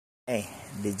Hey,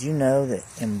 did you know that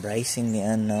embracing the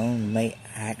unknown may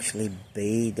actually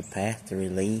be the path to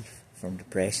relief from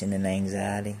depression and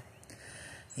anxiety?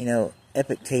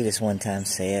 Epictetus one time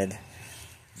said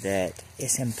that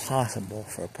it's impossible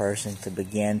for a person to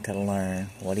begin to learn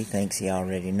what he thinks he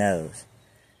already knows.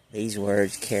 These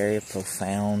words carry a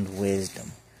profound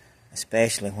wisdom,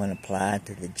 especially when applied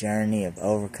to the journey of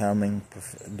overcoming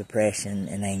depression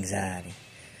and anxiety.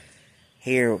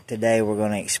 Here today we're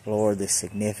going to explore the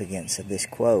significance of this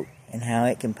quote and how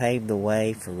it can pave the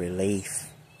way for relief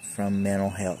from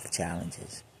mental health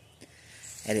challenges.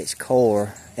 At its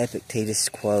core, Epictetus'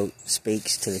 quote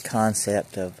speaks to the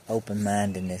concept of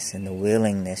open-mindedness and the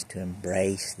willingness to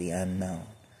embrace the unknown.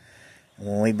 And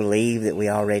when we believe that we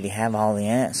already have all the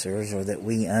answers or that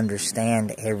we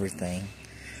understand everything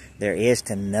there is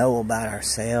to know about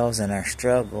ourselves and our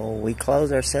struggle, we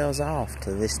close ourselves off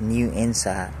to this new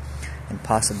insight and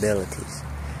possibilities.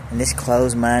 And this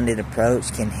closed-minded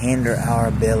approach can hinder our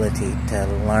ability to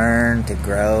learn, to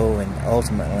grow, and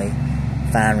ultimately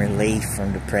find relief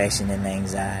from depression and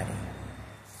anxiety.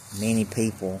 Many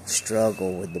people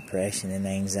struggle with depression and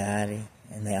anxiety,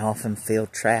 and they often feel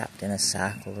trapped in a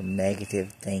cycle of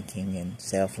negative thinking and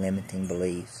self-limiting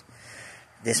beliefs.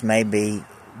 This may be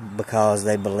because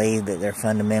they believe that they're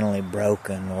fundamentally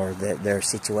broken or that their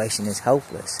situation is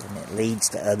hopeless, and it leads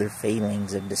to other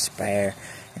feelings of despair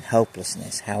and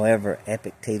hopelessness. However,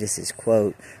 Epictetus'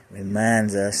 quote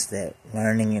reminds us that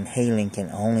learning and healing can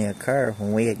only occur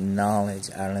when we acknowledge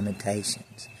our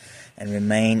limitations and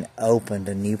remain open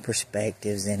to new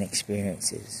perspectives and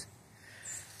experiences.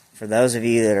 For those of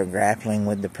you that are grappling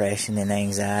with depression and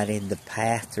anxiety, the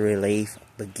path to relief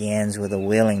begins with a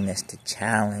willingness to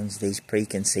challenge these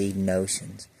preconceived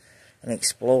notions and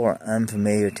explore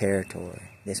unfamiliar territory.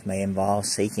 This may involve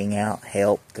seeking out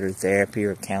help through therapy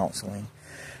or counseling,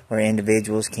 where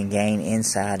individuals can gain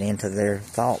insight into their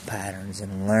thought patterns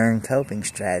and learn coping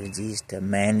strategies to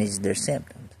manage their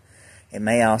symptoms. It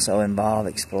may also involve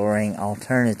exploring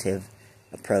alternative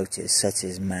approaches such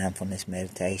as mindfulness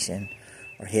meditation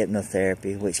or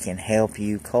hypnotherapy, which can help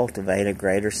you cultivate a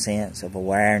greater sense of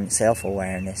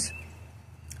self-awareness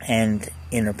and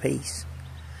inner peace.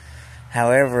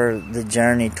 However, the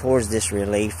journey towards this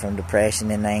relief from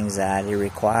depression and anxiety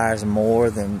requires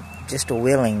more than just a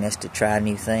willingness to try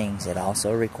new things. It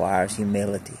also requires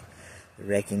humility, the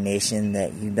recognition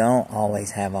that you don't always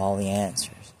have all the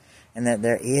answers, and that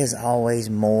there is always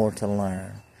more to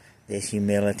learn. This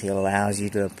humility allows you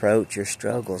to approach your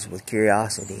struggles with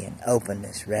curiosity and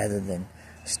openness rather than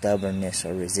stubbornness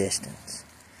or resistance.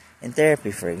 In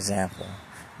therapy, for example,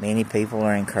 many people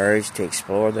are encouraged to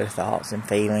explore their thoughts and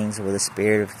feelings with a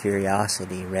spirit of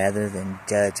curiosity rather than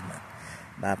judgment.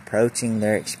 By approaching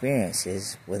their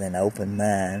experiences with an open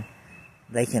mind,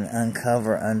 they can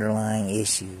uncover underlying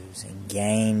issues and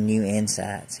gain new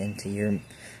insights into your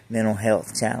mental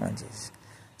health challenges.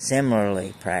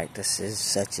 Similarly, practices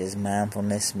such as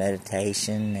mindfulness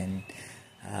meditation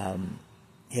and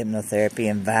hypnotherapy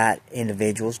invite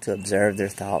individuals to observe their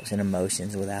thoughts and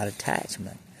emotions without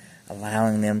attachment,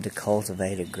 allowing them to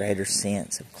cultivate a greater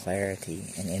sense of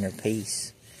clarity and inner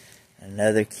peace.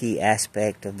 Another key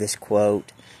aspect of this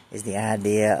quote is the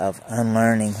idea of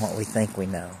unlearning what we think we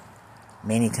know.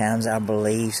 Many times our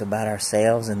beliefs about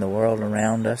ourselves and the world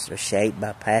around us are shaped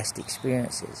by past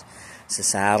experiences,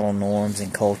 societal norms,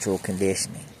 and cultural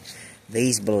conditioning.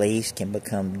 These beliefs can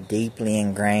become deeply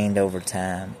ingrained over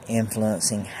time,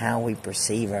 influencing how we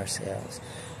perceive ourselves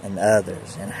and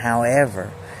others. And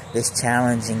however, this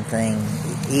challenging thing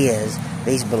is,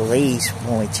 these beliefs,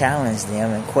 when we challenge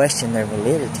them and question their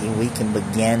validity, we can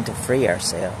begin to free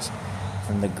ourselves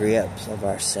from the grips of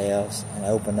ourselves and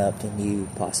open up to new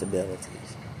possibilities.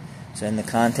 So in the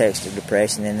context of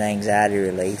depression and anxiety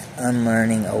relief,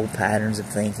 unlearning old patterns of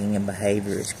thinking and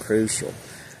behavior is crucial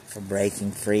for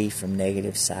breaking free from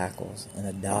negative cycles and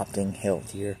adopting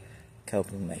healthier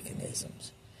coping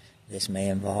mechanisms. This may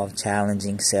involve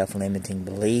challenging self-limiting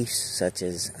beliefs such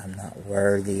as I'm not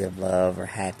worthy of love or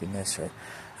happiness, or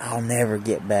I'll never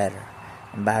get better.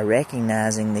 And by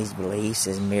recognizing these beliefs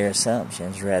as mere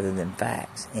assumptions rather than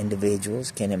facts,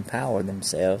 individuals can empower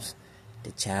themselves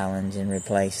to challenge and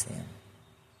replace them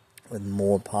with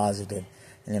more positive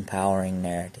and empowering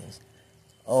narratives.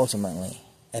 Ultimately,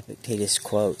 Epictetus'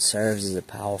 quote serves as a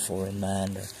powerful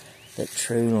reminder that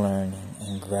true learning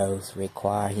and growth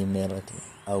require humility,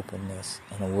 openness,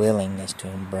 and a willingness to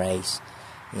embrace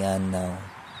the unknown.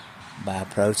 By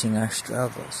approaching our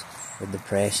struggles with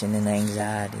depression and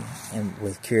anxiety, and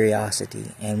with curiosity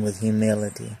and with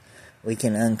humility, we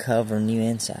can uncover new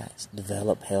insights,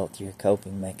 develop healthier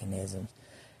coping mechanisms,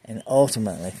 and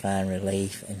ultimately find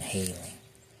relief and healing.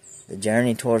 The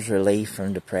journey towards relief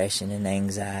from depression and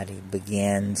anxiety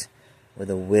begins with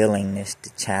a willingness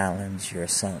to challenge your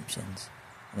assumptions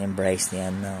and embrace the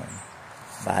unknown.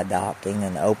 By adopting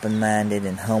an open-minded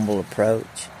and humble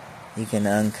approach, you can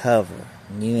uncover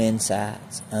new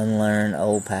insights, unlearn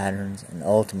old patterns, and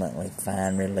ultimately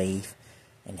find relief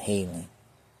and healing.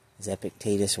 As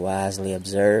Epictetus wisely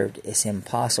observed, it's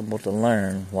impossible to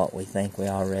learn what we think we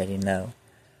already know.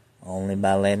 Only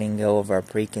by letting go of our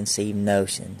preconceived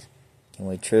notions can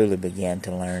we truly begin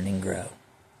to learn and grow.